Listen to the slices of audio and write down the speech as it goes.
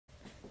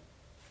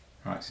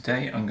Right,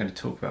 today I'm going to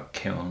talk about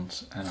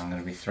kilns, and I'm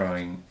going to be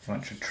throwing a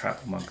bunch of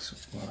travel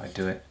mugs while I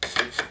do it.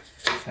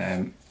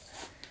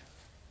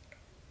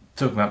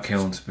 Talk about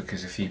kilns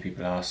because a few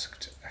people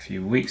asked a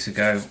few weeks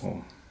ago,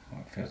 or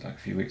it feels like a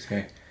few weeks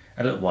ago,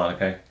 a little while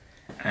ago,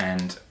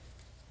 and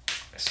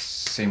it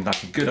seemed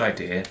like a good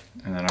idea,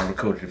 and then I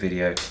recorded a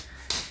video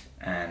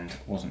and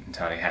wasn't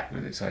entirely happy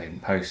with it, so I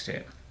didn't post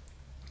it.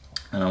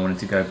 And I wanted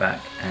to go back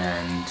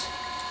and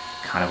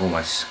kind of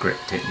almost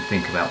script it and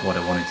think about what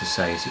I wanted to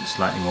say so it's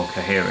slightly more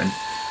coherent,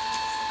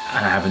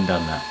 and I haven't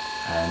done that,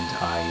 and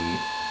I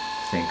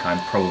think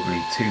I'm probably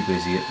too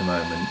busy at the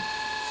moment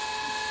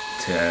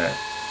to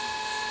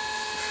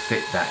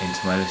fit that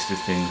into my list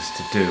of things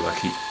to do. I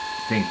keep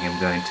thinking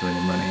I'm going to and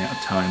then running out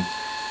of time,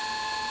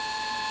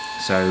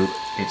 so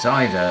it's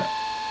either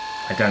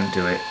I don't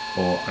do it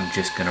or I'm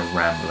just going to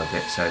ramble a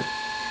bit. So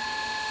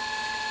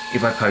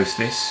if I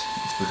post this,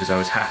 it's because I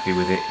was happy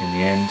with it in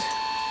the end.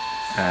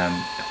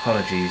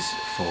 Apologies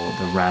for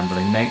the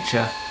rambling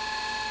nature,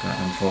 but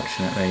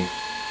unfortunately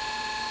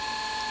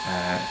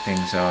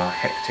things are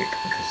hectic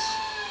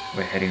because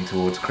we're heading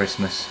towards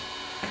Christmas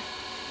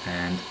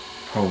and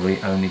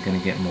probably only going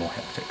to get more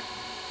hectic.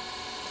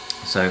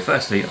 So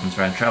firstly, I'm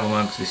throwing travel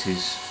mugs. This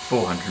is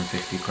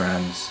 450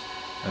 grams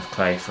of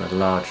clay for a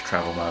large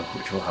travel mug,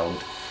 which will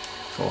hold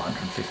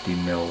 450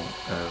 ml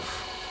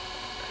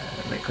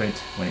of liquid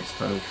when it's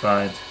fully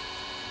fired,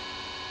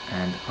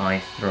 and I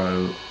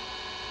throw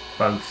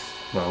both,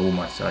 well, all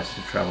my sizes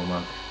of travel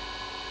mug.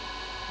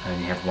 I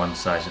only have one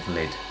size of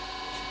lid,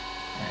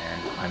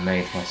 and I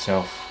made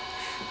myself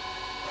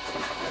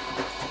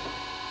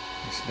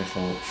this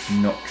little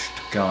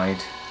notched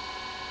guide,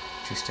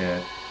 just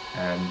a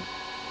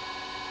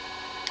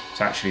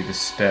it's actually the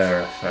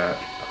stirrer for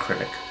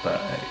acrylic, but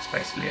it's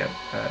basically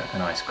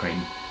an ice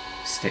cream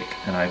stick,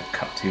 and I've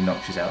cut 2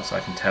 notches out so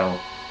I can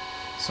tell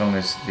as long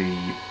as the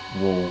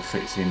wall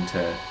fits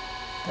into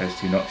those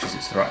 2 notches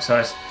it's the right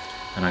size.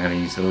 And I'm going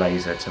to use the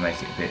laser to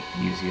make it a bit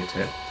easier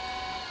to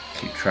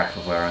keep track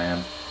of where I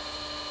am,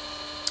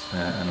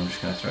 and I'm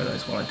just going to throw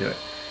those while I do it.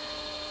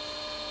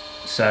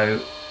 So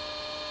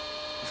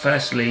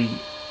firstly,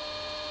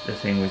 the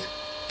thing with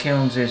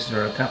kilns is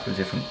there are a couple of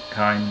different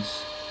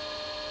kinds,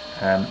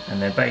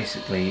 and they're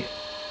basically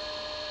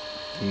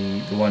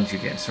the ones you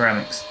get in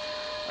ceramics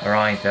are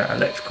either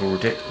electrical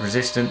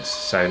resistance,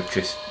 so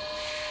just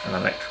an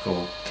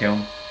electrical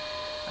kiln,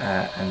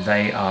 and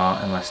they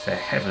are, unless they're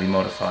heavily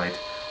modified,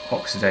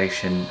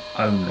 oxidation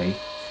only,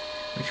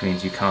 which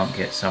means you can't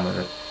get some of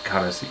the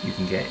colours that you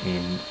can get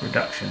in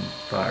reduction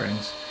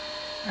firings,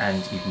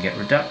 and you can get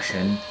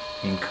reduction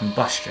in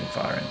combustion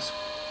firings,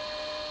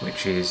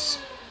 which is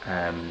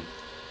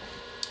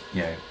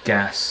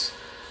gas,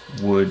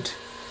 wood,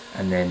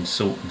 and then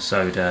salt and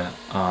soda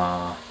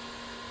are,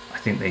 I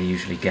think they're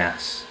usually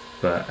gas,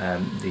 but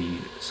the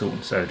salt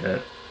and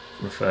soda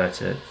refer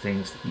to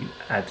things that you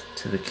add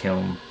to the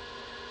kiln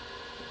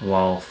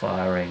while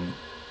firing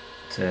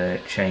to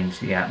change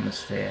the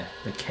atmosphere,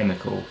 the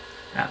chemical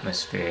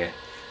atmosphere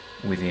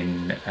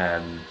within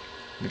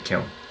the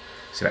kiln.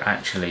 So it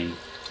actually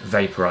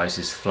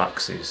vaporizes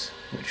fluxes,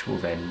 which will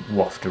then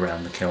waft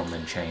around the kiln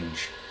and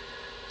change,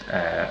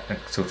 and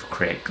sort of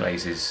create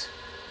glazes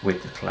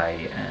with the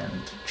clay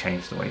and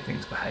change the way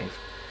things behave.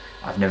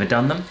 I've never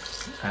done them,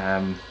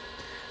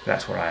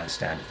 that's what I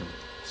understand of them.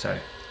 So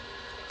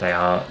they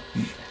are,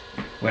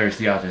 whereas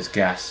the others,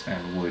 gas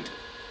and wood,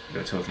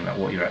 you're talking about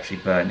what you're actually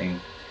burning.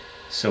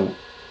 Salt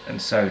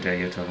and soda,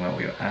 you're talking about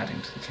what you're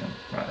adding to the kiln.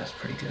 Right, that's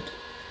pretty good.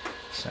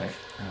 So,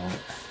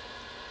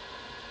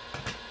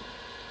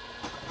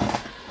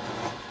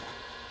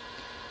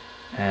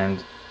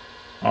 and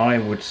I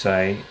would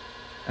say,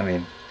 I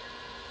mean,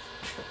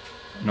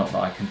 not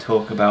that I can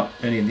talk about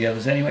any of the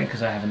others anyway,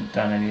 because I haven't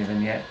done any of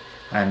them yet.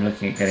 I'm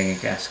looking at getting a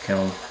gas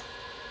kiln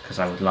because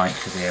I would like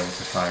to be able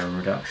to fire in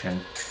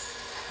reduction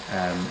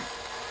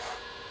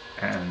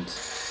and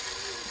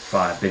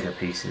fire bigger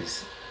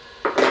pieces.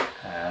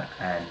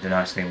 And the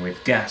nice thing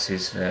with gas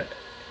is that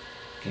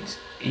it's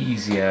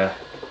easier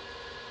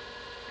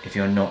if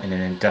you're not in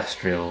an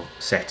industrial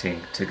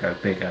setting to go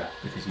bigger,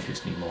 because you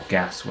just need more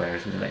gas,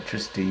 whereas with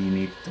electricity you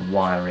need the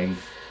wiring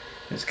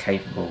that's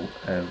capable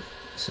of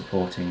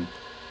supporting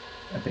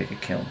a bigger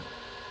kiln.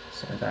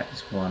 So that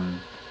is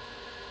one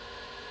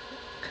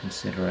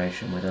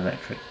consideration with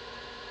electric.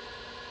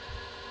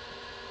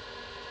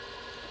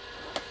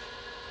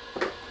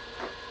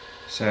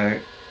 So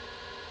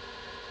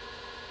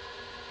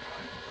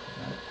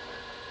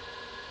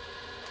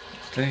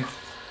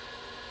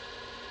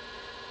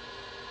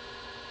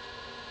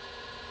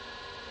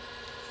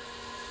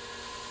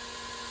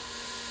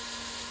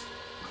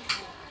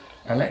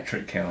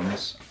electric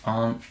kilns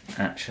aren't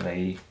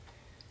actually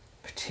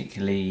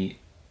particularly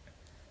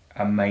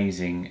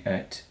amazing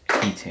at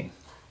heating.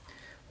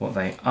 What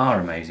they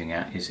are amazing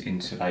at is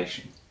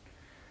insulation.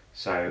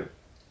 So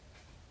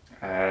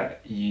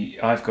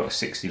I've got a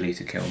 60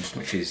 litre kiln,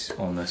 which is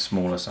on the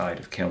smaller side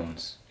of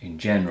kilns in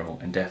general,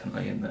 and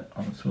definitely on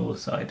the smaller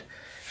side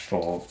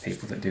for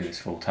people that do this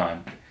full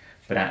time,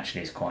 but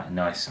actually it's quite a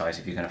nice size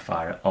if you're going to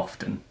fire it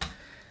often.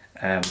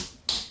 That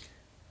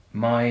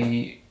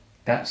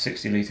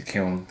 60 litre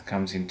kiln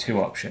comes in two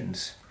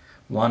options.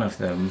 One of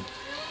them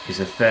is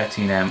a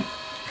 13 amp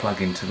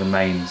plug into the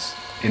mains.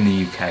 In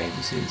the UK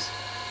this is.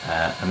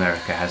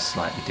 America has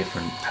slightly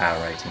different power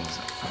ratings,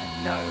 I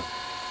know,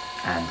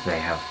 and they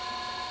have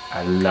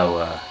a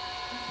lower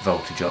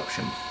voltage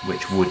option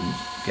which wouldn't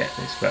get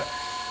this, but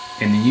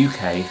in the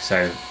UK,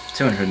 so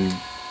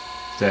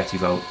 230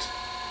 volt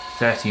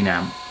 13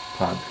 amp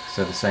plug,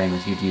 so the same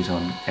as you'd use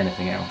on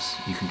anything else.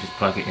 You can just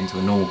plug it into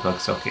a normal plug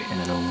socket in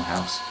a normal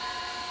house,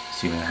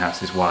 assuming the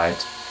house is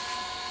wired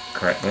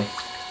correctly,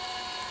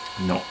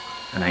 not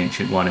an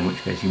ancient one, in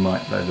which case you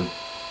might blow the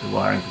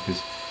wiring because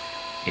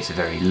it's a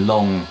very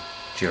long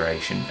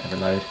duration of a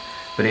load.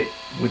 But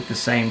with the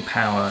same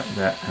power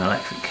that an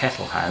electric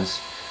kettle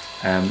has,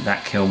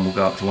 that kiln will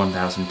go up to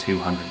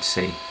 1200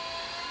 C,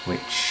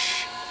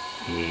 which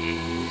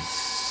is...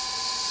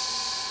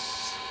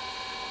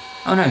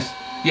 oh no,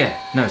 yeah,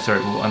 no,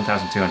 sorry,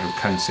 1200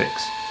 cone 6. I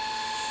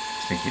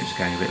was thinking it was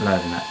going a bit lower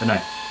than that, but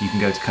no, you can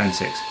go to cone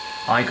 6.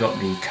 I got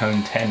the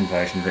cone 10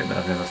 version of it, but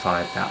I've never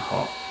fired that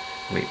hot,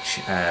 which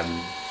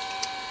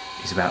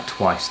is about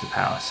twice the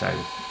power, so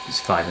it's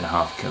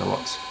 5.5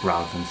 kilowatts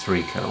rather than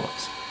 3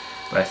 kilowatts.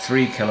 But a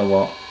 3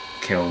 kilowatt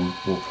kiln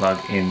will plug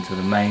into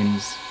the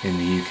mains in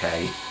the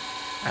UK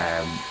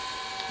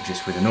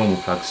just with a normal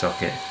plug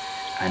socket,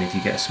 and if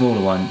you get a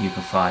smaller one you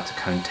can fire to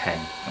cone 10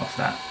 off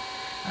that,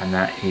 and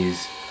that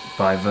is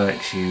by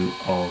virtue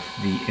of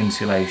the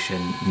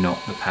insulation,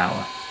 not the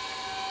power.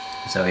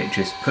 So it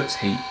just puts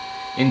heat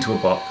into a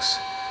box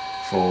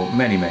for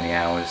many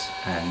hours,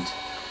 and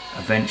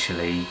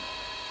eventually,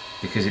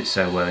 because it's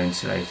so well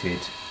insulated,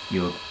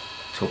 you're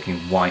talking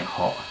white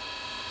hot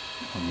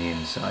on the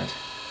inside.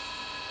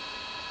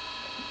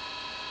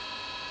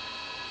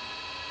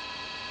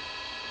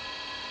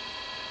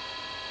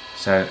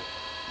 So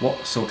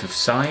what sort of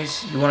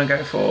size you want to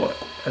go for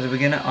as a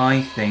beginner?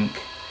 I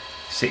think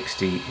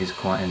 60 is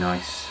quite a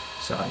nice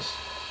size.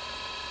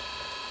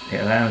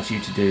 It allows you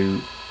to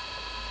do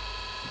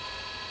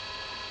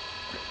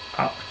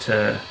up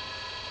to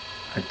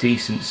a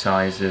decent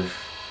size of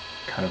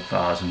kind of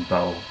vase and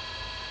bowl,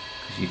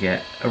 because you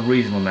get a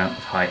reasonable amount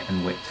of height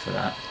and width for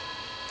that.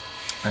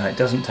 It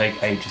doesn't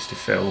take ages to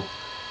fill.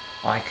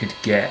 I could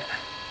get,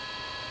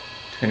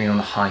 depending on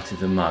the height of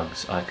the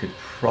mugs, I could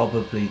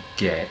probably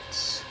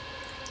get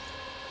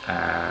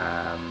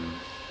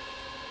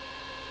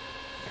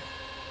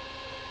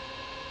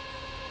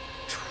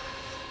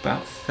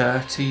about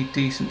 30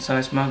 decent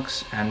sized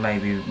mugs, and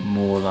maybe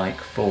more like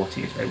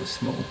 40 if they were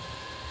small,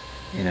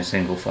 in a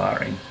single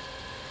firing.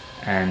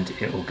 And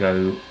it will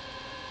go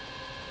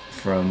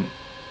from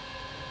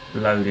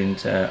loading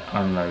to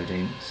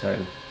unloading,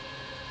 so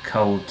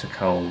cold to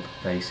cold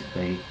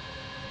basically,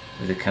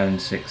 with a cone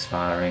 6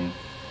 firing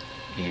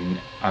in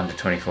under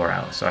 24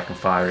 hours. So I can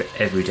fire it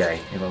every day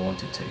if I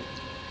wanted to,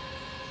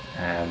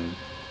 and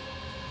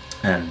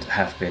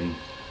have been.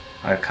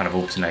 I kind of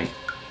alternate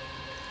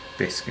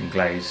bisque and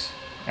glaze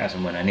as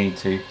and when I need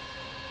to,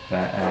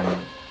 but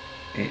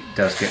it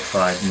does get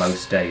fired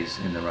most days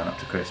in the run up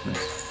to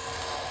Christmas.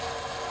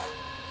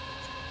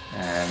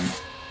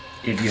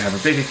 If you have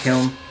a bigger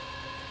kiln,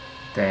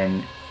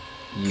 then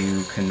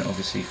you can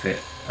obviously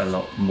fit a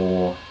lot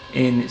more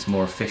in. It's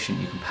more efficient,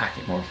 you can pack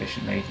it more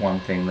efficiently. One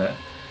thing that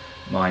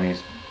mine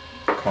is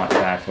quite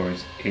bad for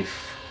is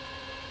if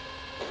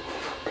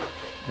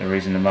the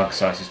reason the mug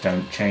sizes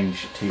don't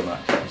change too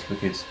much is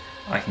because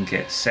I can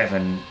get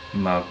 7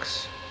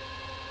 mugs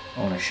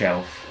on a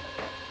shelf,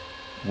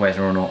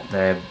 whether or not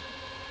they're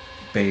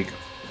big,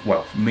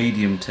 well,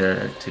 medium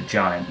to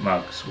giant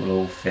mugs will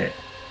all fit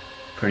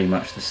pretty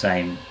much the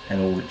same, and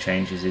all that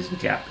changes is the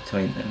gap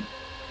between them.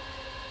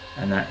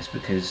 And that is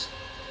because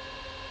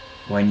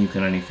when you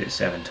can only fit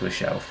 7 to a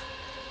shelf,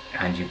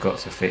 and you've got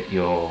to fit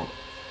your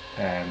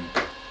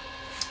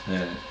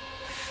the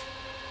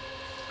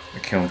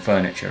kiln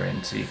furniture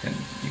in, so you've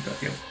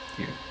got your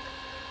I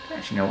don't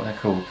actually know what they're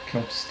called,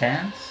 kiln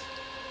stands?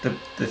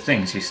 The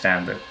things you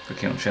stand the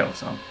kiln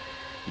shelves on,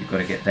 you've got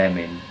to get them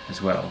in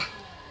as well.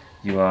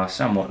 You are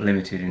somewhat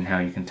limited in how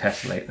you can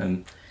tessellate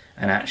them,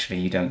 and actually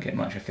you don't get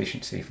much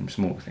efficiency from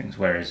smaller things,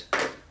 whereas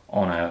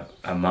on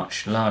a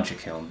much larger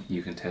kiln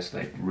you can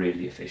tessellate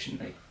really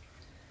efficiently.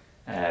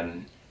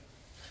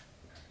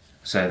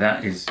 So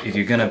that is, if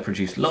you're going to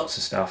produce lots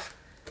of stuff,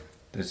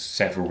 there's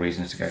several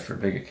reasons to go for a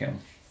bigger kiln.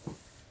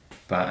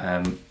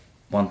 But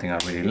one thing I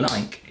really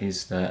like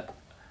is that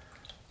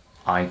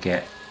I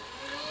get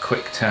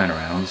quick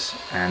turnarounds,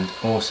 and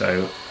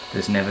also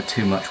there's never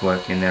too much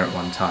work in there at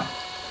one time.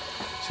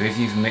 So if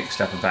you've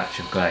mixed up a batch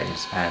of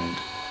glaze and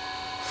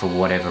for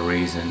whatever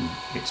reason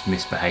it's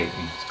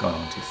misbehaving, it's gone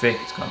on too thick,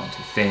 it's gone on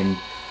too thin,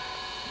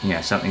 you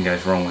know, something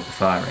goes wrong with the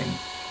firing,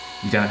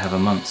 you don't have a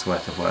month's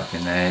worth of work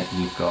in there,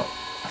 you've got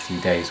a few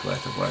days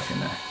worth of work in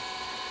there.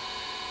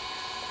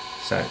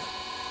 So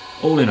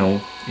all in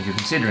all, if you're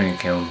considering a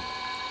kiln,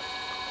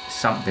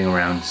 something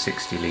around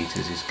 60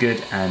 litres is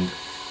good, and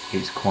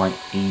it's quite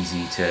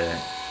easy to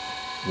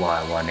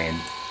wire one in.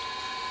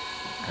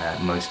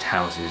 Most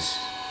houses,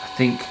 I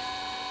think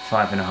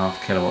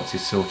 5.5 kilowatts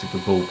is sort of the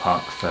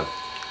ballpark for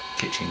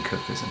kitchen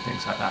cookers and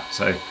things like that.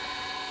 So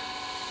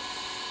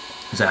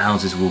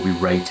houses will be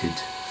rated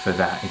for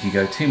that. If you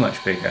go too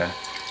much bigger,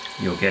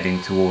 you're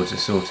getting towards a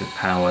sort of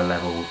power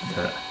level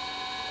that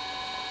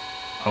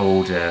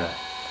older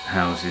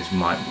houses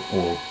might,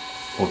 or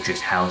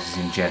just houses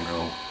in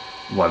general,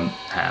 won't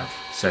have.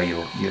 So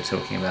you're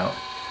talking about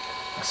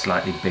a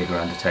slightly bigger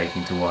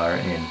undertaking to wire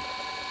it in.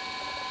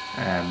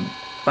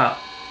 But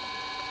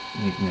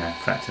you know,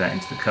 factor that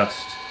into the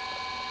cost.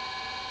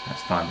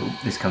 That's fine.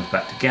 But this comes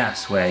back to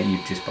gas, where you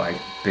just buy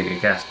bigger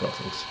gas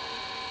bottles.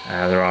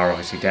 There are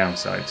obviously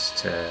downsides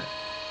to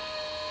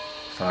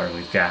firing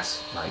with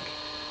gas, like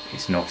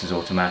it's not as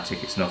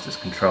automatic, it's not as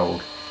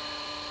controlled.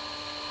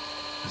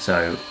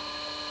 So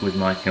with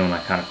my kiln I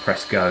kind of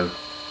press go,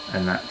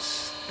 and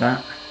that's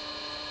that.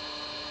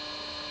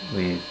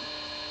 With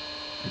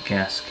the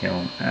gas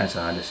kiln, as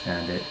I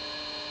understand it,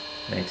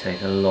 they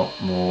take a lot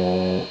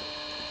more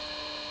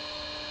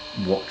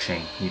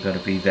watching. You've got to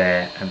be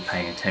there and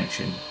paying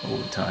attention all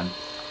the time.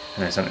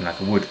 And then something like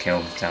a wood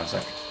kiln sounds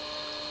like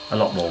a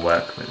lot more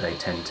work, but they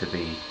tend to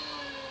be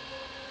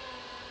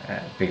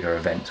bigger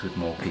events with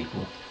more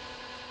people.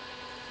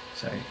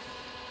 So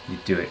you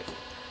do it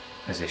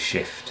as a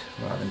shift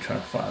rather than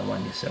trying to fire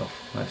one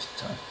yourself most of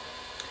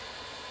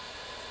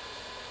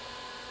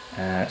the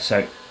time.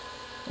 So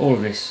all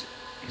of this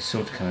is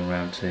sort of coming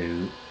around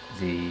to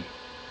the,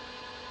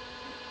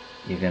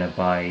 you're going to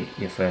buy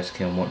your first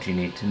kiln, what do you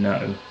need to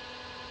know?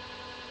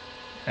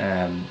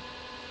 And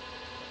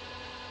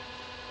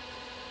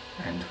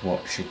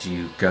what should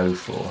you go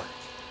for?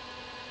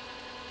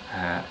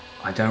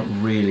 I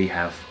don't really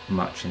have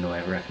much in the way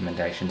of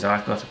recommendations.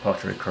 I've got a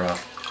Pottery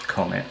Craft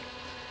Comet,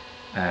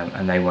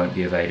 and they won't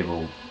be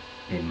available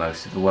in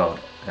most of the world,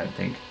 I don't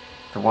think.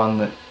 The one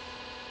that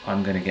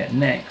I'm going to get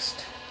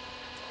next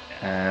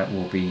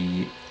will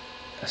be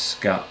a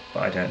scut,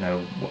 but I don't know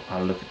what,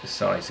 I'll look at the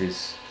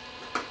sizes.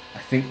 I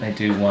think they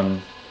do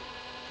one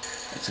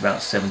that's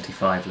about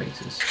 75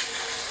 litres,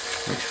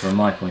 which from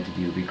my point of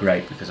view would be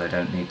great because I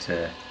don't need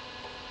to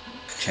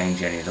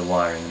change any of the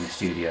wiring in the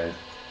studio.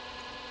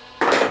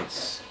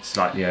 It's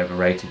slightly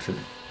overrated for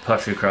the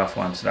Pottery Craft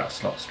one, so that'll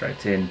slot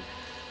straight in.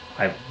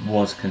 I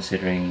was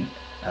considering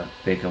a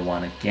bigger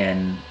one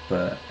again,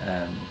 but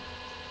I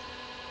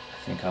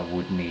think I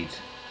would need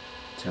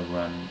to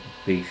run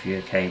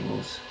beefier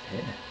cables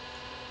here.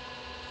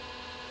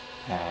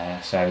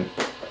 So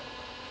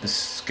the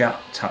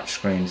Scut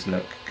touchscreens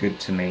look good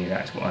to me.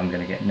 That's what I'm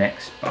going to get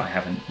next, but I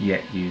haven't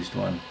yet used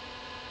one,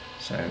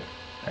 so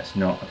that's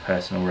not a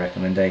personal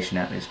recommendation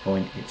at this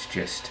point. It's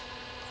just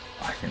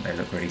I think they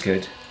look really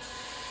good.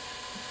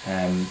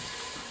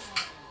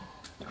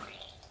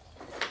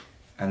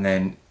 And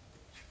then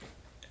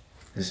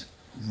there's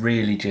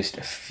really just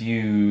a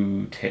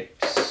few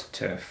tips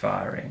to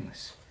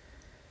firings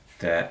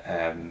that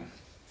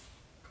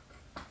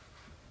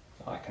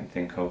I can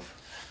think of.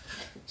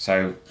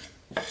 So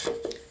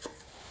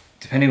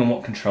depending on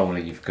what controller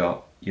you've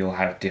got, you'll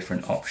have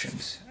different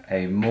options.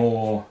 A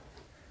more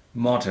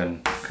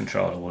modern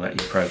controller will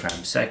let you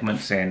program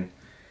segments in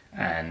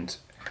and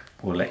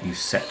will let you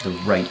set the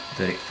rate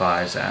that it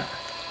fires at.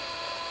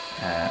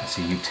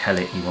 So you tell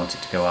it you want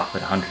it to go up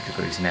at 100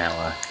 degrees an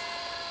hour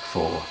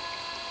for,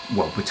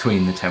 well,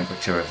 between the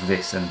temperature of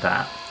this and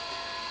that,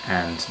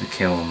 and the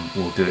kiln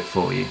will do it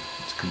for you.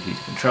 It's computer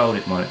controlled,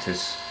 it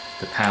monitors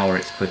the power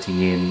it's putting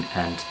in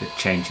and the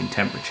change in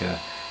temperature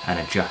and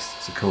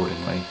adjusts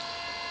accordingly.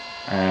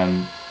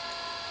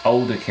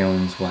 Older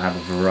kilns will have a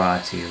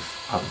variety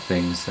of other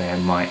things. They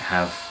might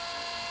have,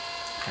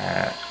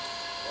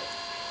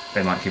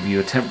 they might give you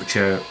a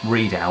temperature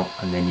readout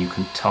and then you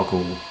can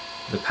toggle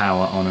the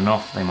power on and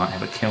off. They might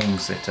have a kiln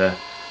sitter,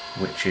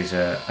 which is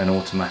an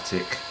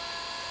automatic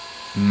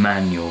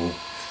manual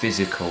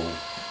physical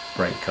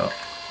breakup,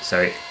 so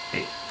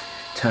it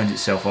turns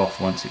itself off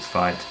once it's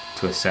fired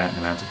to a certain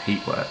amount of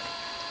heat work.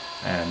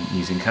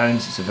 Using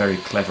cones, it's a very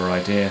clever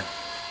idea,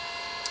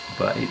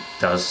 but it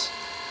does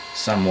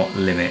somewhat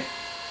limit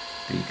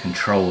the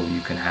control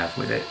you can have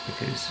with it,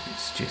 because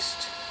it's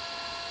just,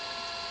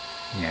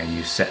 you know,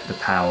 you set the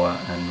power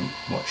and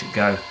watch it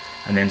go.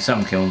 And then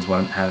some kilns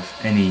won't have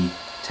any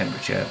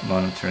temperature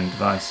monitoring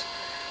device.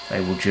 They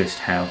will just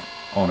have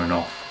on and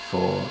off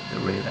for the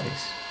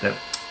relays,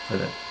 for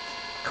the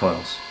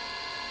coils.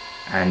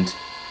 And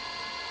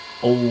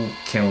all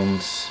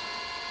kilns,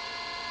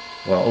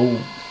 well,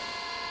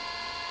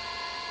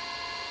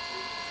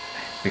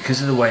 because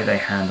of the way they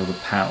handle the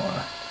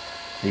power,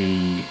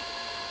 the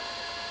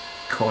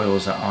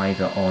coils are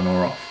either on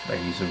or off.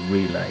 They use a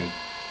relay.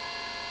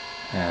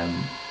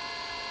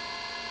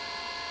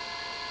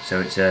 So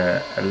it's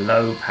a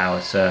low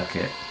power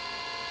circuit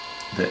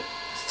that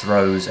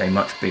throws a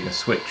much bigger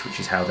switch, which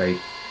is how they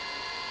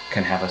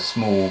can have a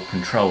small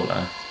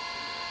controller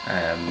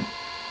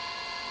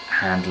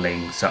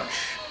handling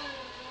such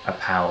a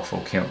powerful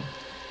kiln.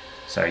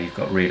 So you've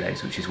got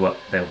relays, which is what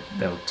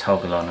they'll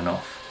toggle on and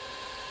off.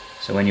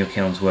 So when your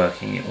kiln's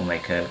working, it will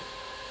make a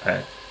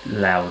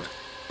loud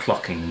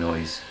clocking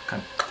noise,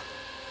 kind of,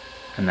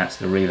 and that's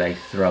the relay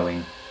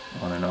throwing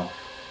on and off.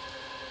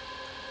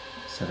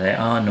 So they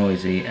are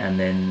noisy, and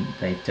then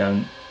they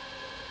don't.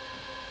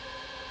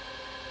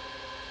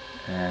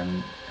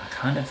 I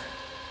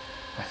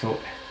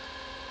thought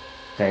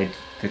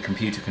the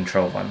computer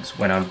controlled ones,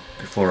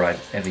 before I'd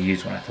ever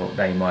used one, I thought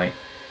they might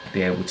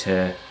be able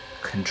to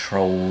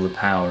control the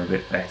power a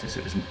bit better so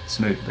it was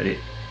smooth, but it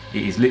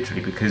is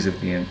literally because of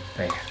the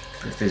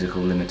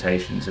physical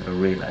limitations of a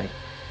relay.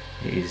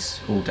 It is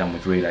all done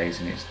with relays,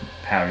 and the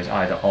power is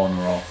either on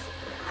or off,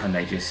 and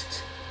they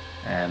just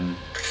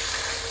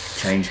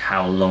change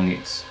how long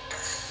it's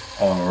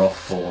on or off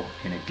for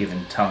in a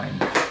given time.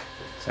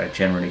 So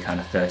generally kind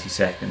of 30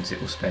 seconds, it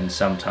will spend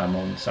some time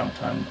on, some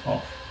time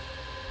off.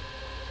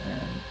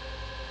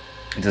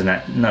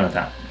 None of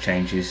that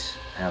changes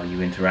how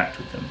you interact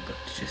with them, but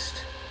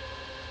just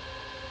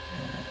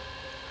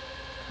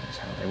that's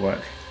how they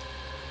work.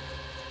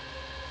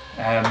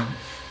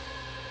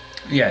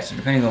 Yeah, so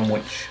depending on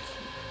which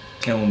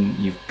kiln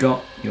you've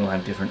got, you'll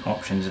have different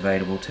options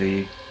available to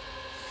you,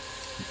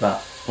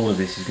 but all of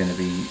this is going to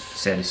be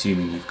said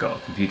assuming you've got a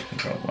computer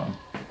controlled one.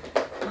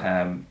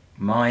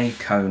 My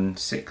cone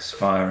 6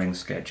 firing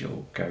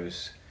schedule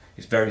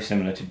is very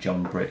similar to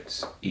John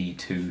Britt's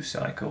E2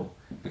 cycle,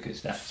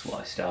 because that's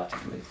what I started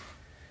with.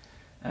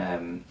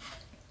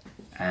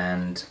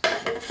 And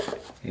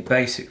it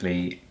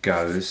basically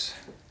goes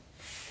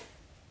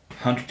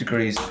 100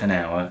 degrees an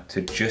hour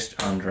to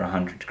just under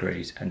 100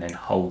 degrees and then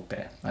hold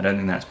there. I don't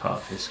think that's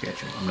part of his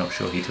schedule. I'm not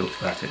sure he talks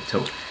about it at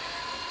all.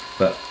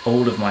 But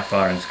all of my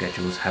firing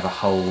schedules have a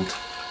hold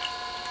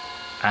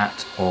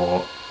at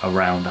or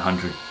around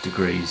 100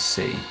 degrees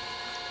C,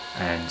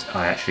 and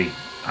I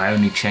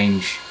only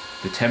change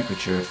the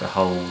temperature of the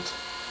hold.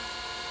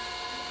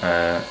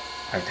 I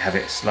have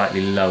it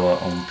slightly lower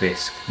on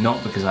bisque,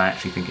 not because I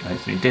actually think it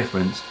makes any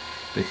difference,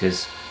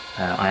 because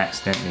I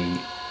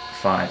accidentally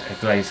fired a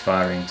glaze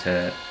firing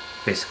to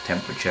bisque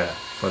temperature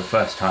for the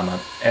first time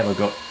I've ever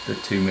got the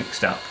two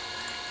mixed up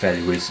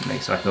fairly recently.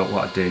 So I thought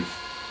what I'd do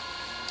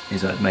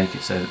is I'd make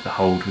it so that the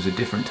hold was a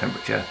different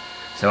temperature,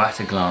 so at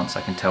a glance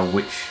I can tell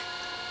which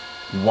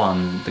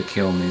one the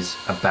kiln is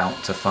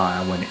about to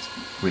fire when it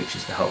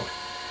reaches the hold.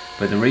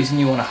 But the reason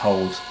you want to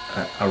hold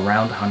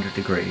around 100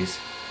 degrees,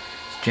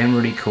 it's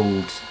generally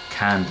called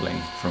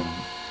candling, from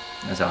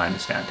as I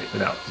understand it,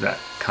 but that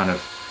kind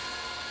of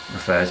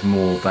refers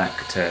more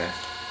back to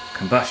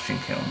combustion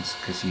kilns,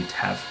 because you'd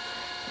have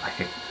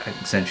like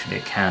essentially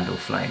a candle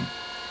flame,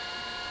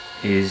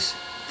 is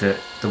that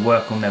the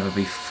work will never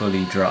be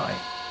fully dry.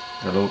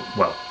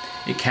 Well,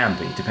 it can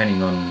be,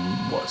 depending on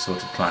what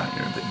sort of climate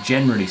you're in, but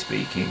generally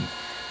speaking,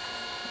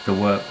 the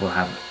work will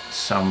have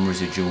some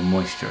residual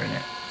moisture in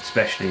it,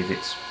 especially if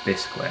it's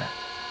bisqueware.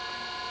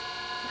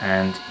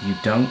 And you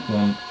don't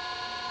want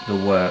the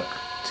work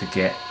to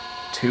get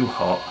too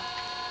hot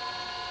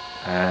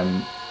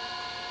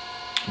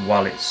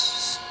while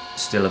it's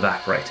still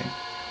evaporating.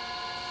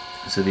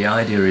 So the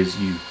idea is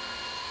you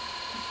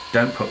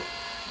don't put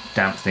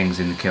damp things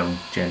in the kiln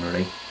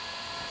generally.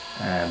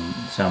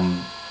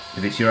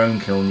 If it's your own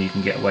kiln, you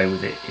can get away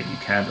with it if you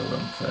candle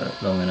them for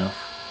long enough.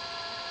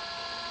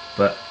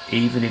 But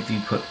even if you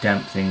put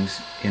damp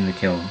things in the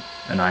kiln,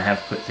 and I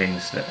have put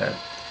things that are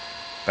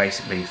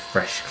basically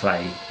fresh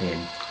clay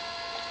in,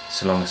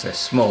 so long as they're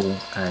small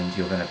and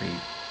you're going to be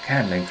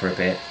candling for a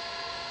bit,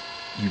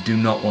 you do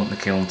not want the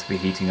kiln to be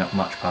heating up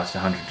much past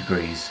 100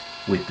 degrees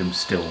with them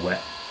still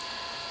wet.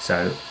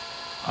 So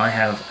I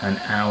have an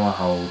hour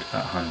hold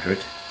at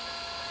 100.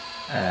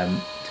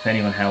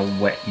 Depending on how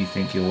wet you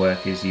think your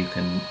work is, you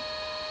can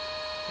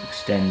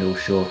extend or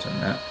shorten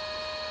that.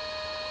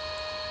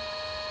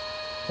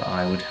 But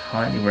I would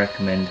highly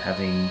recommend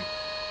having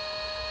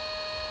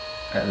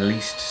at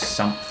least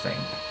something,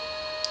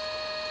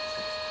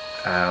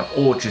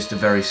 or just a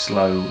very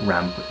slow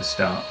ramp at the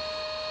start.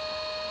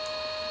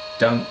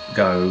 Don't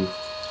go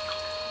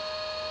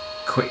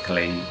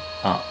quickly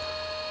up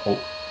or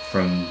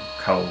from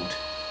cold,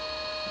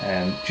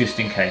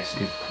 just in case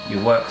if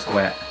your work's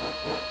wet,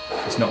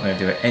 it's not going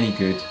to do it any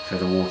good for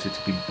the water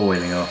to be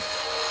boiling off,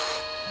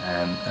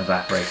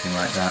 evaporating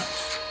like that,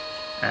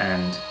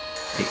 and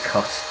it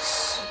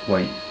costs,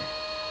 well,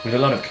 with a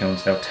lot of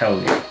kilns they'll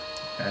tell you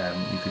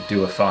you could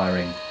do a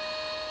firing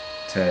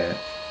to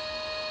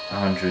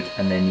 100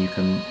 and then you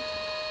can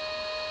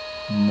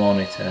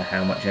monitor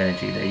how much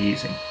energy they're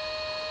using,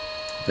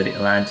 but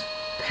it'll add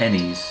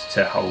pennies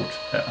to hold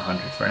at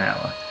 100 for an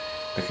hour,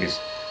 because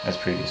as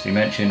previously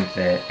mentioned,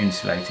 they're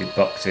insulated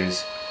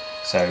boxes,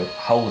 so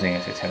holding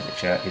at a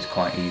temperature is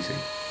quite easy.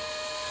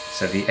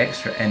 So the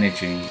extra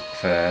energy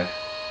for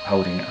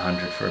holding at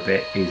 100 for a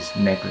bit is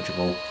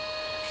negligible,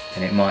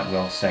 and it might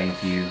well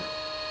save you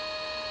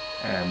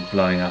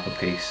blowing up a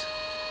piece.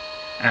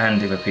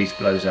 And if a piece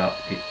blows up,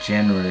 it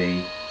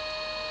generally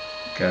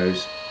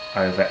goes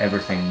over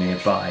everything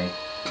nearby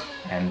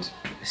and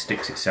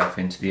sticks itself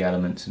into the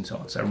elements and so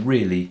on. So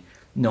really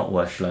not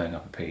worth blowing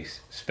up a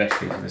piece,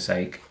 especially for the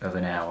sake of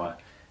an hour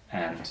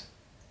and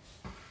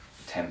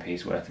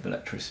 10p's worth of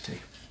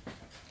electricity.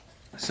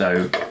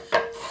 So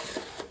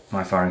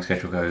my firing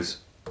schedule goes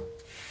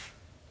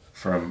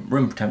from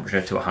room temperature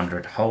to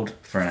 100, hold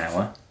for an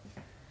hour.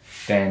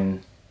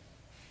 Then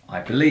I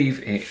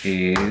believe it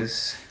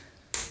is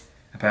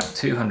about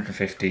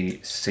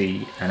 250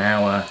 C an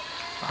hour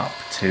up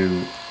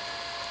to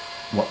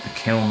what the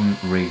kiln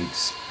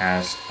reads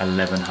as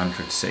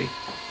 1100 C.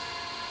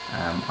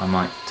 I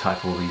might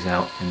type all these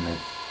out in the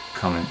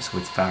comments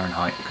with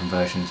Fahrenheit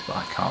conversions, but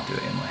I can't do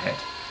it in my head.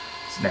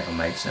 It's never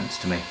made sense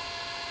to me.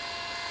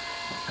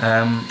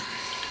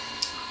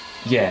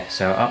 Yeah,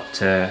 so up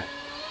to,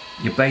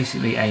 you're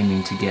basically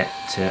aiming to get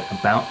to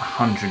about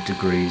 100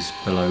 degrees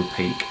below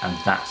peak, and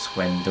that's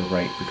when the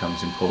rate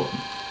becomes important.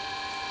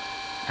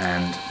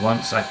 And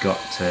once I got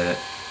to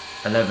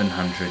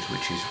 1100,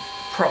 which is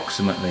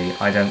approximately,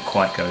 I don't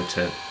quite go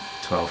to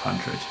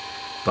 1200,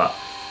 but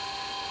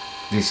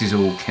this is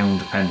all kiln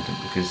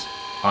dependent because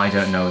I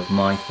don't know if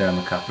my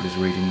thermocouple is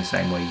reading the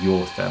same way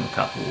your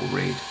thermocouple will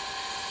read.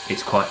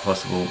 It's quite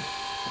possible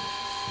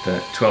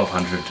that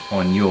 1200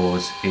 on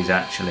yours is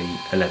actually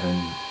 11,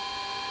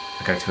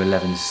 I go to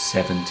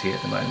 1170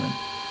 at the moment.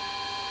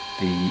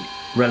 The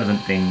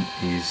relevant thing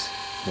is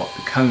what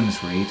the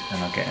cones read,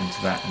 and I'll get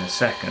into that in a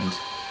second.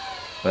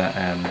 But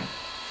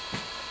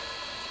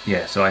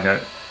yeah, so I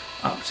go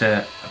up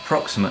to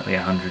approximately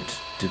 100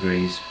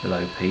 degrees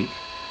below peak.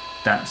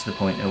 That's the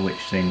point at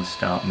which things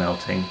start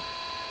melting.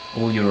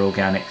 All your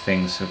organic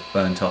things have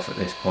burnt off at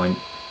this point.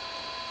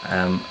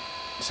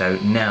 So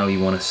now you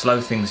want to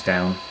slow things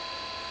down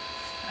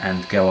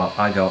and go up.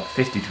 I go up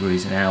 50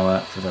 degrees an hour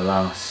for the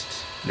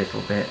last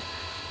little bit.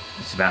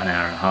 It's about an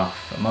hour and a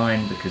half for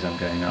mine because I'm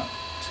going up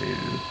to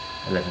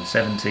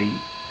 1170.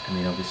 I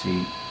mean,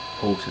 obviously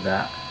alter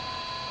that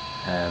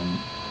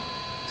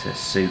to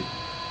suit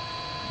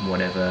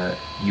whatever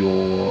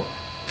your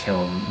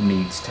kiln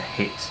needs to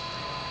hit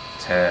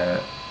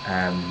to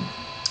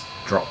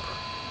drop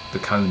the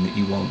cone that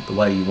you want the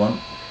way you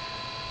want.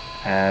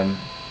 And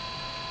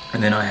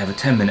then I have a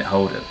 10-minute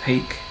hold at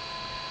peak,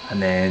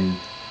 and then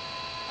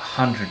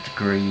 100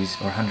 degrees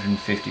or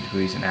 150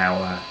 degrees an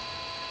hour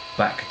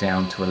back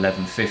down to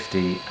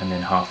 1150, and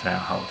then half an hour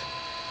hold.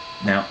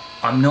 Now,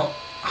 I'm not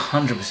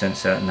 100%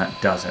 certain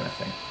that does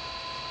anything.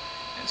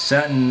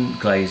 Certain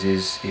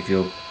glazes, if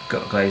you've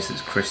got a glaze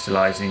that's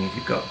crystallizing, if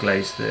you've got a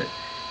glaze that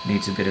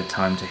needs a bit of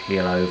time to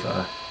heal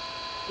over,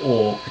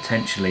 or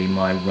potentially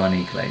my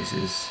runny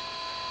glazes,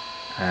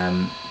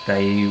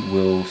 they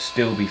will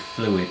still be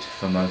fluid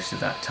for most of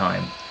that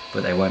time,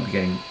 but they won't be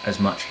getting as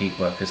much heat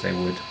work as they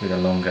would with a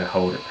longer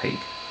hold at peak.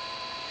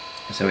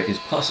 So it is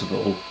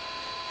possible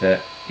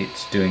that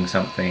it's doing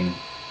something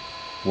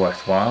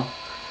worthwhile,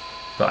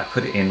 but I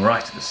put it in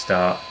right at the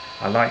start.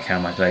 I like how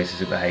my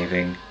glazes are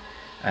behaving,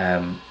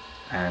 and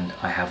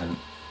I haven't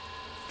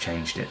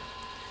changed it.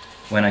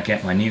 When I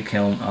get my new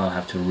kiln, I'll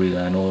have to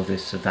relearn all of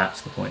this, so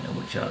that's the point at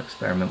which I'll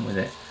experiment with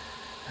it.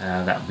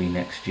 That'll be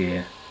next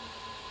year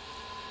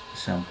at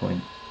some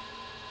point.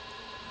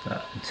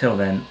 But until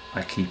then,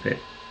 I keep it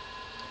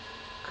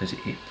because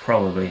it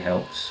probably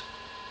helps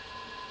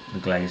the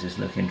glazes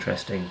look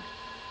interesting.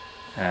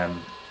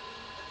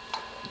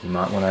 You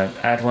might want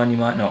to add one, you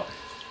might not.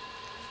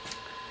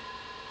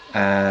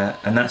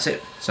 And that's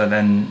it. So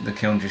then the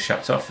kiln just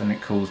shuts off and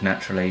it cools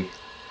naturally,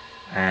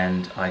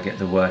 and I get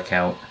the work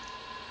out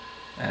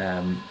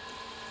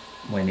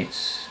when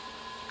it's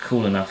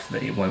cool enough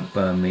that it won't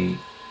burn me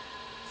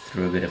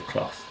through a bit of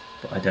cloth,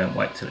 but I don't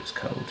wait till it's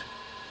cold.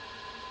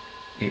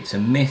 It's a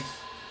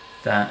myth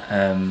that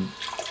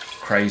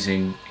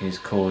crazing is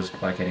caused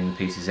by getting the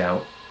pieces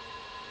out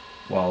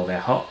while they're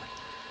hot,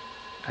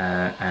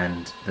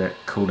 and that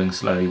cooling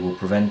slowly will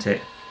prevent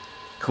it.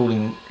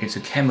 Cooling, it's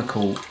a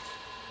chemical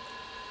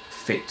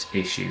fit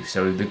issue,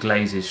 so the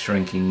glaze is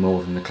shrinking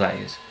more than the clay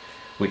is,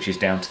 which is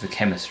down to the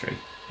chemistry,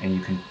 and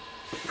you can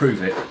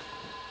prove it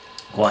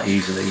quite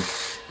easily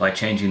by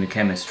changing the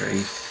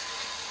chemistry,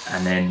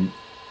 and then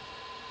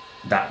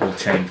that will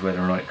change whether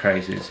or not it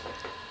crazes.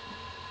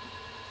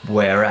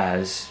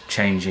 Whereas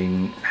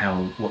changing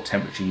what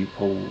temperature you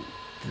pull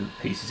the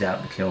pieces out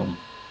of the kiln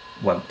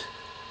won't.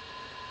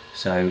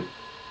 So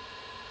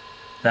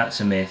that's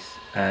a myth.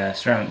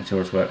 Ceramic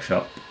Materials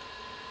Workshop,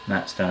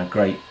 Matt's done a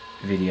great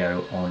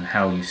video on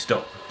how you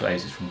stop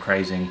glazes from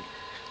crazing,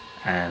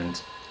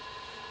 and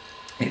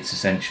it's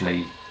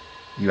essentially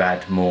you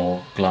add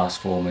more glass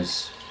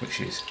formers, which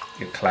is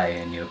your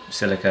clay and your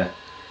silica.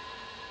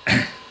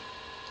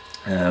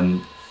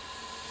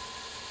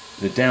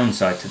 The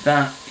downside to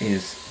that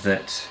is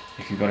that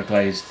if you've got a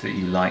glaze that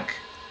you like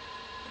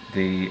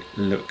the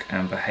look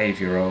and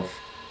behaviour of,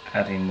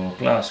 adding more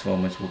glass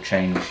formers will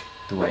change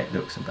the way it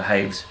looks and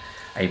behaves.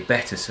 A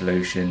better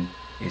solution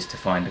is to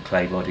find a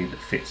clay body that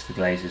fits the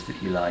glazes that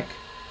you like,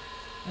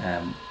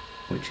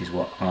 which is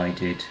what I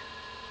did,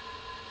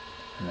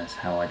 and that's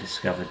how I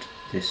discovered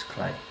this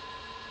clay.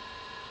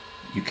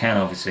 You can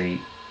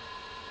obviously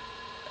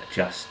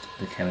adjust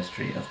the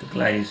chemistry of the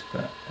glaze,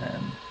 but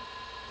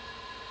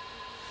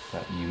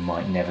you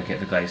might never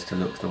get the glaze to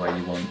look the way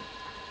you want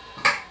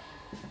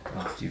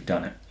after you've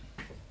done it.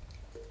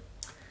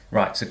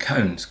 Right, so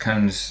cones.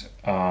 Cones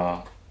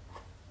are,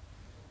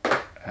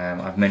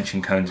 I've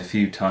mentioned cones a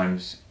few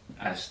times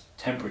as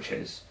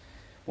temperatures,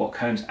 what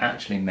cones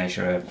actually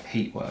measure are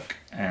heat work,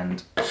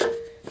 and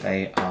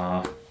they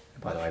are,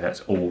 by the way,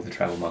 that's all the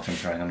travel marks I'm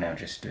showing. I'm now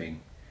just doing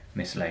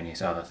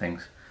miscellaneous other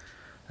things.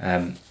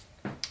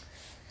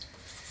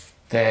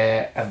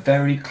 They're a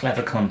very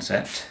clever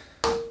concept.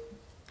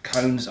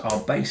 Cones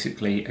are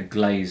basically a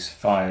glaze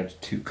fired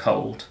to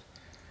cold.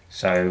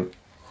 So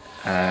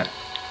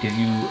if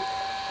you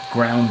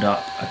ground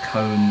up a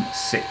cone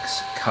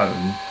 6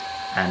 cone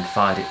and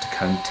fired it to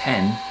cone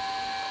 10,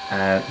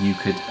 you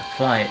could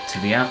apply it to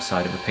the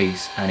outside of a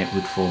piece and it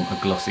would form a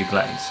glossy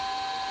glaze.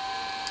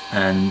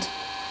 And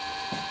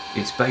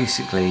it's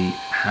basically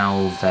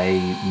how they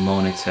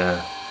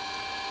monitor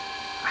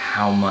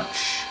how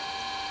much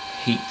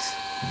heat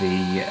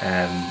the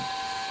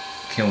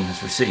kiln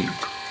has received,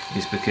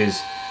 is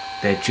because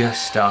they're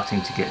just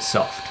starting to get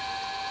soft.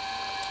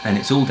 And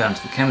it's all down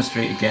to the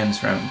chemistry. Again,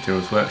 Ceramic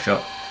Materials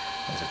Workshop,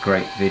 there's a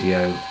great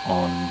video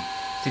on,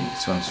 I think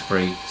this one's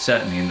free,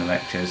 certainly in the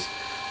lectures,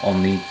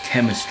 on the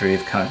chemistry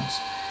of cones.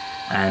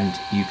 And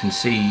you can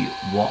see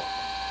what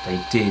they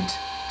did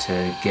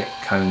to get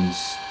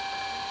cones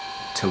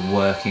to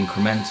work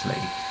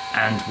incrementally,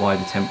 and why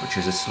the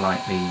temperatures are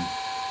slightly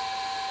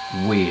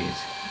weird.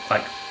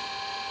 Like,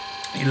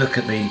 you look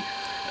at the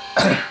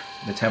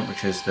the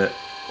temperatures that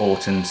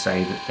Orton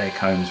say that their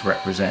cones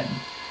represent,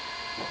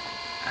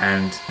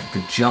 and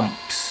the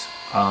jumps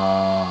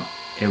are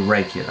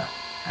irregular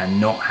and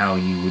not how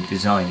you would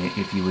design it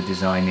if you were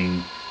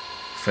designing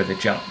for the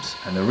jumps.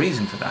 And the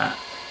reason for that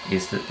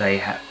is that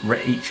they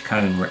each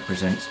cone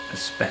represents a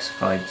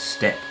specified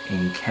step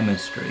in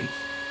chemistry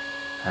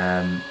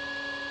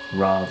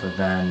rather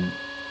than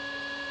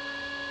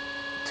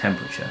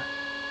temperature.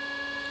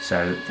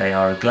 So they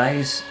are a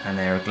glaze, and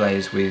they are a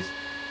glaze with,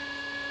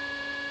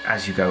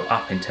 as you go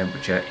up in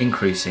temperature,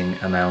 increasing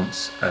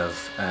amounts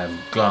of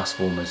glass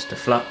formers to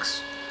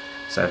flux,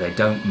 so they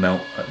don't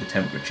melt at the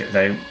temperature.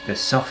 They're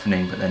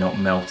softening, but they're not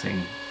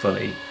melting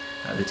fully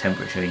at the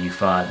temperature you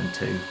fire them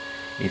to.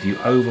 If you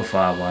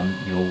overfire one,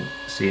 you'll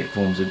see it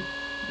forms a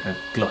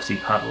glossy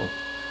puddle,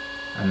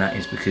 and that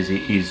is because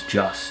it is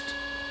just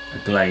a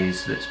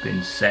glaze that's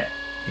been set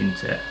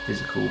into a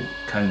physical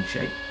cone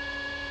shape.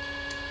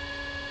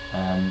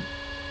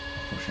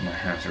 Unfortunately my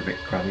hands are a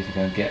bit grubby to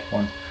go and get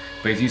one,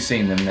 but if you've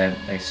seen them,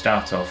 they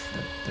start off,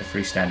 the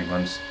freestanding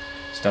ones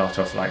start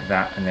off like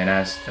that, and then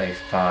as they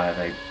fire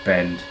they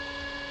bend,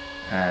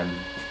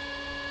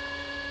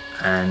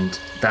 and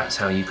that's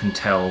how you can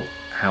tell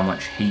how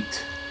much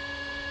heat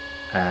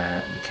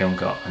the kiln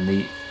got. And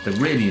the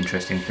really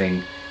interesting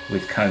thing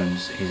with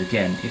cones is,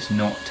 again, it's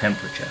not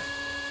temperature,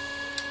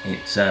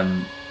 it's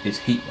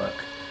heat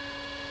work,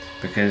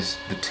 because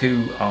the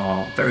two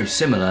are very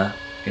similar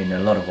in a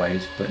lot of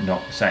ways but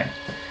not the same.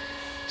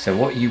 So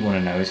what you want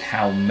to know is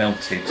how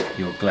melted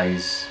your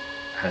glaze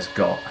has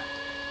got.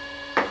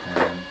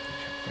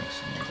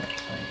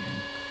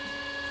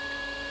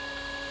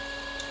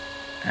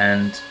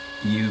 And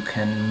you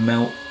can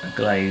melt a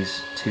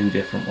glaze two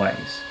different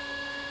ways,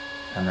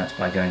 and that's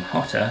by going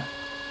hotter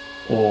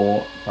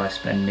or by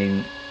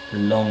spending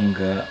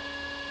longer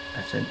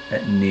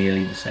at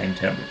nearly the same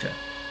temperature.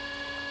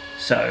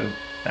 So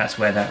that's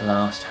where that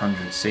last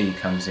 100C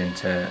comes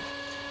into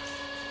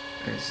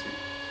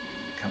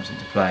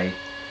play,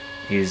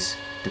 is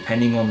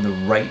depending on the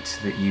rate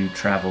that you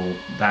travel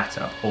that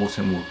up,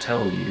 Autumn will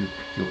tell you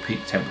your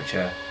peak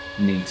temperature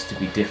needs to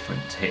be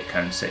different to hit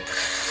cone 6.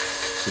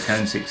 So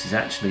cone 6 is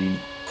actually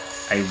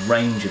a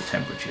range of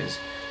temperatures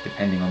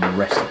depending on the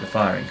rest of the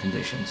firing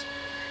conditions,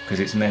 because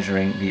it's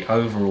measuring the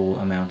overall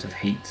amount of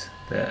heat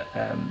that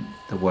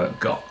the work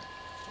got.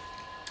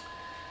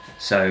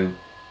 So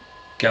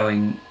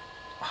going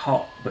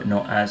hot but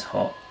not as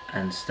hot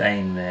and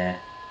staying there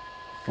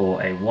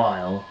for a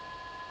while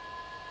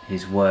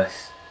is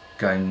worth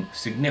going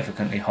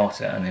significantly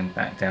hotter and then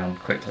back down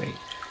quickly,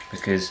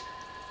 because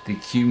the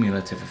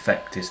cumulative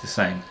effect is the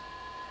same.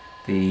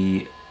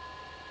 The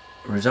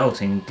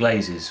resulting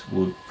glazes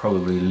would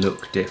probably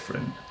look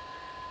different,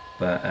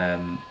 but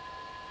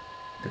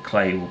the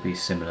clay will be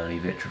similarly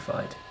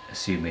vitrified,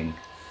 assuming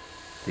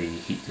the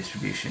heat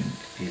distribution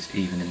is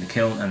even in the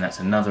kiln. And that's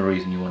another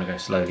reason you want to go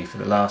slowly for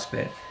the last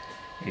bit,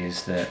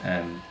 is that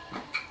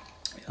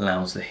it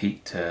allows the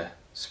heat to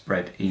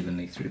spread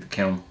evenly through the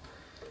kiln.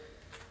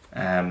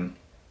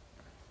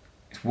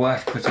 It's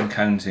worth putting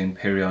cones in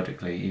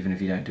periodically, even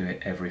if you don't do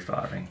it every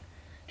firing,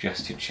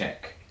 just to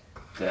check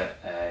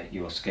that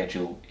your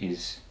schedule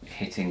is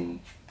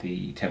hitting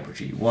the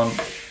temperature you want.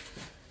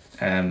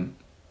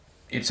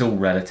 It's all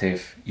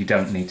relative. You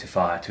don't need to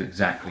fire to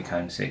exactly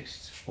cone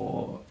 6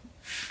 or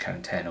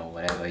cone 10 or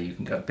whatever. You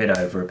can go a bit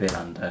over, a bit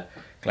under.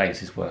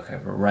 Glazes work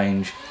over a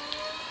range.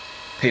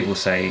 People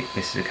say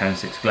this is a cone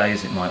 6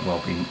 glaze, it might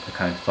well be a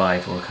cone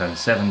 5 or a cone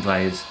 7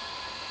 glaze,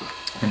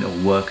 and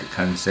it'll work at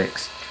cone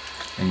 6,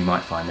 and you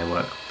might find they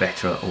work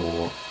better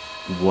or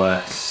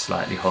worse,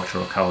 slightly hotter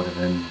or colder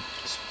than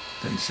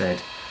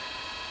said.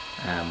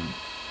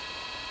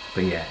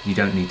 But yeah, you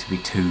don't need to be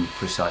too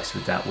precise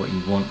with that. What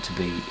you want to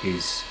be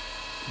is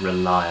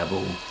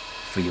reliable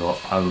for your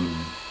own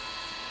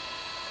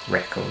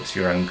records,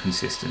 your own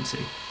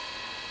consistency.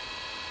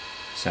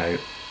 So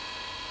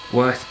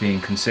worth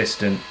being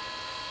consistent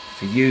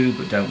for you,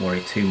 but don't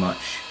worry too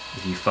much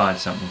if you fired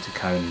something to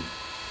cone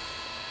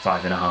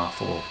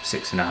 5.5 or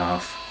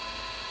 6.5.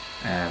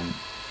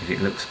 If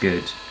it looks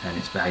good and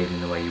it's behaving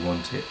the way you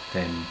want it,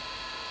 then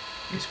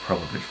it's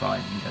probably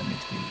fine. You don't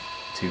need to be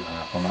too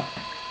high up on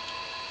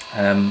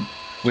that.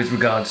 With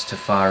regards to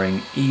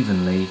firing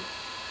evenly,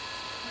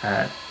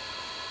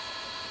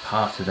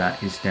 part of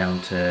that is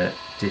down to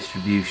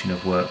distribution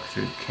of work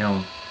through the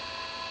kiln,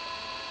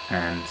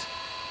 and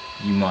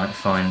you might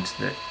find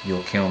that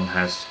your kiln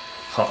has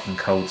hot and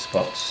cold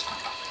spots.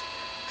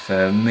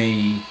 For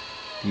me,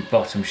 the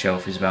bottom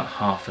shelf is about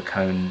half a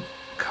cone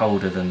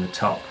colder than the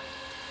top.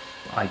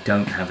 I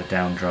don't have a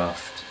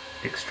downdraft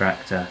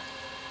extractor.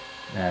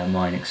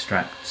 Mine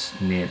extracts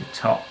near the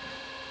top,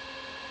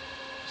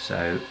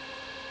 so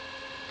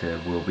there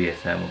will be a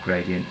thermal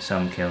gradient.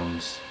 Some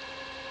kilns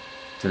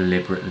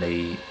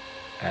deliberately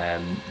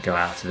go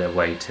out of their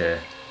way to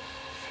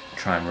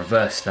try and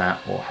reverse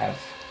that, or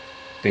have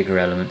bigger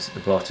elements at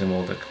the bottom,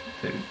 or the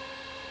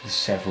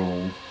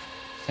several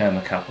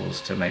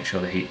thermocouples to make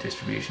sure the heat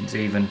distribution is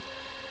even.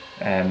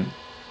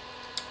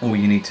 All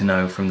you need to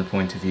know from the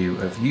point of view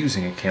of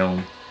using a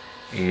kiln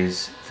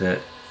is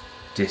that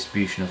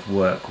distribution of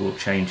work will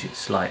change it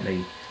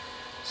slightly,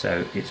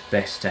 so it's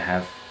best to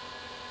have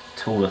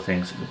taller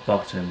things at the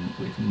bottom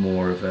with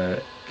more of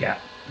a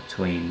gap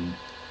between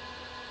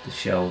the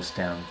shelves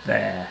down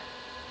there,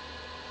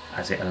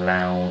 as it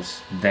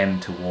allows them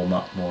to warm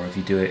up more. If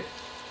you do it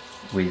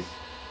with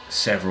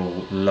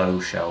several low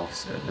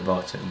shelves at the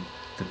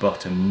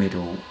bottom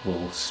middle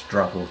will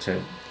struggle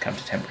to come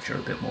to temperature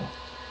a bit more,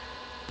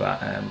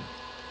 but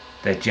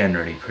they're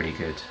generally pretty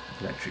good,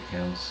 electric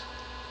kilns,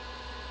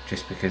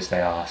 just because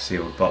they are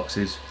sealed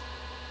boxes,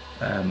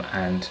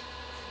 and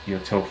you're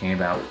talking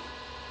about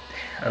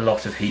a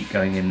lot of heat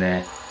going in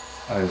there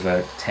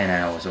over 10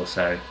 hours or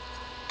so.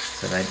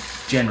 So they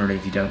generally,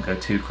 if you don't go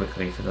too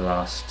quickly for the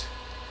last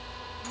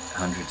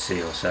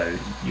 100C or so,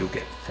 you'll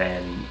get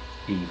fairly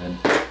even,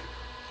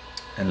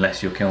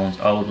 unless your kiln's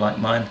old like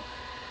mine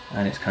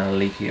and it's kind of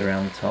leaky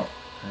around the top,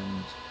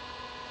 and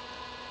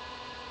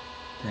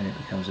then it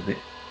becomes a bit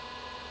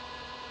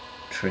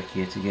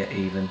trickier to get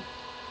even.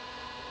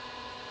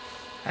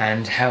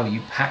 And how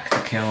you pack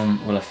the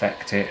kiln will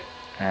affect it,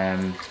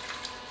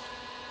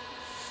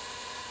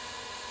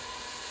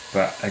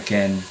 but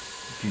again,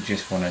 if you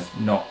just want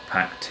to not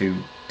pack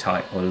too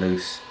tight or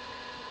loose,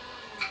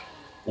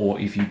 or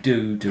if you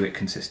do it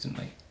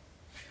consistently.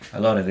 A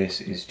lot of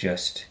this is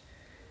just,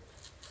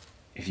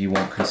 if you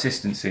want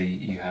consistency,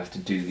 you have to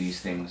do these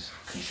things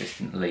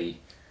consistently.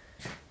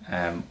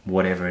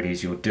 Whatever it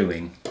is you're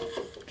doing,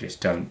 just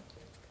don't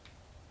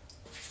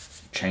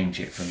change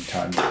it from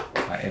time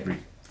like every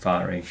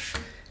firing,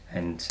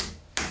 and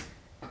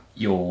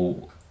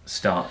you'll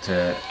start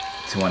to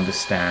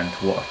understand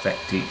what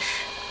effect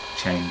each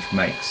change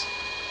makes.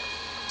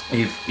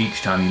 If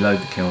each time you load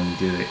the kiln you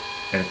do it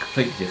in a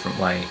completely different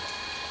way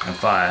and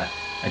fire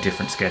a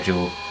different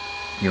schedule,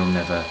 you'll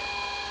never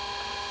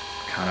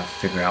kind of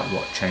figure out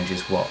what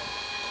changes what.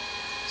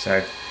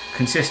 So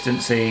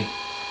consistency,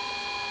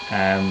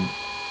 and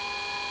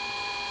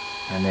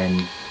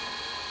then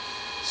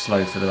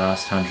slow for the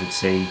last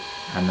 100C,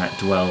 and that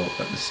dwell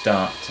at the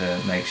start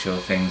to make sure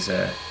things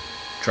are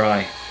dry.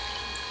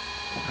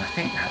 I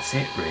think that's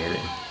it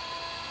really.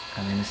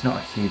 I mean, there's not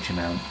a huge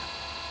amount.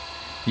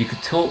 You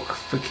could talk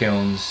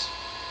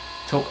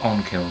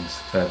on kilns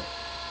for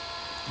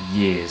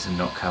years and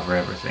not cover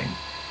everything.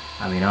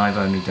 I mean, I've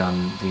only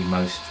done the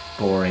most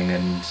boring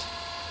and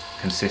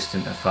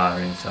consistent of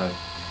firing, so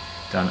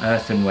I've done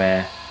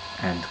earthenware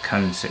and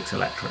cone 6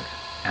 electric,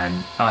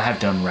 and I have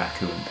done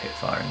raku and pit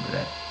firing with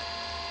it.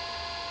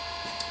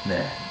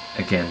 They're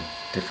again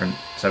different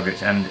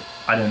subjects, and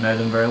I don't know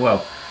them very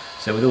well.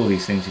 So with all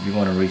these things, if you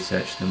want to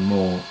research them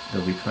more,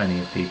 there'll be plenty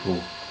of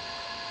people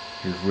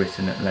who've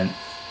written at length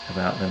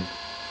about them.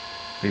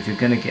 But if you're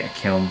going to get a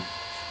kiln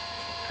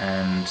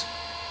and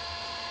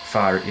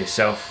fire it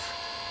yourself,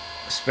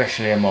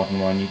 especially a modern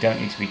one, you don't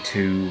need to be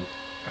too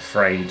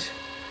afraid.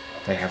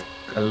 They have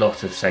a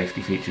lot of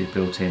safety features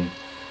built in,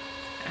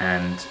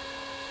 and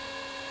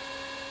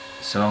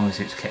so long as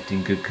it's kept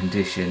in good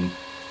condition,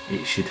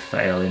 it should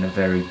fail in a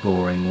very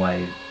boring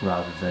way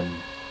rather than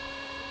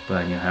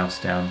burn your house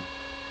down.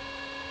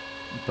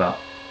 But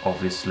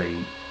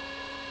obviously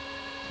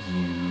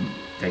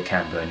they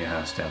can burn your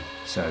house down,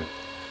 so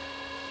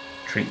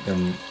treat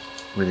them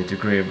with a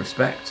degree of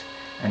respect,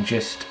 and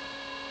just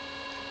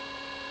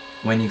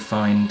when you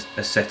find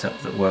a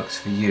setup that works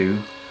for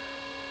you,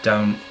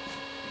 don't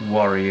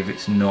worry if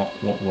it's not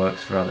what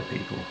works for other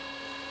people.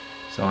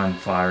 So I'm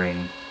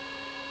firing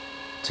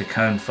to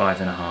cone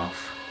 5.5,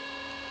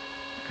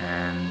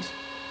 and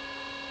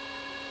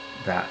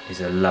that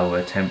is a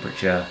lower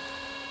temperature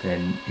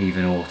than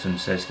even Autumn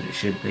says that it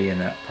should be, and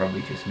that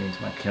probably just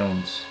means my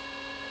kiln's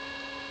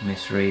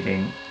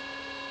misreading,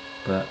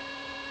 but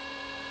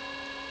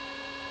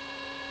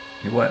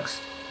it works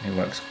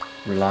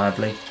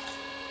reliably.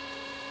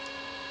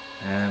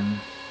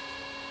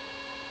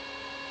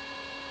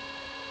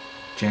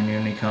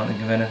 Genuinely can't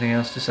think of anything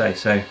else to say,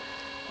 so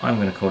I'm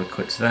going to call it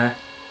quits there.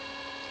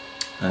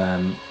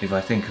 If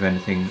I think of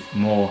anything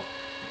more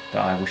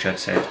that I wish I'd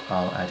said,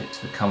 I'll add it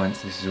to the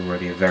comments. This is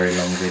already a very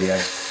long video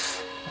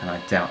and I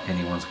doubt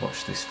anyone's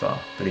watched this far,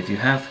 but if you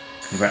have,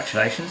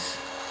 congratulations.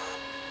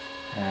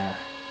 I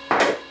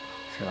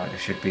feel like there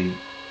should be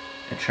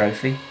a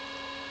trophy.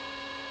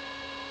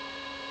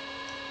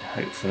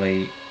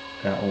 Hopefully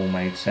that all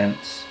made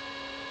sense.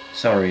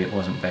 Sorry it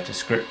wasn't better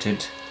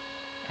scripted,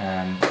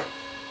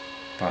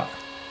 but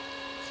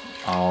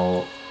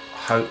I'll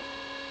hope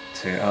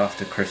to,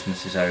 after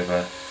Christmas is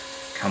over,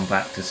 come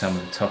back to some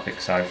of the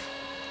topics I've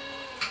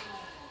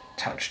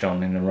touched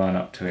on in the run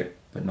up to it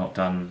but not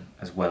done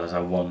as well as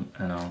I want,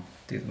 and I'll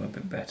do them a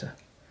bit better,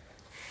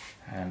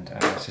 and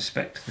I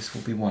suspect this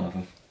will be one of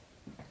them.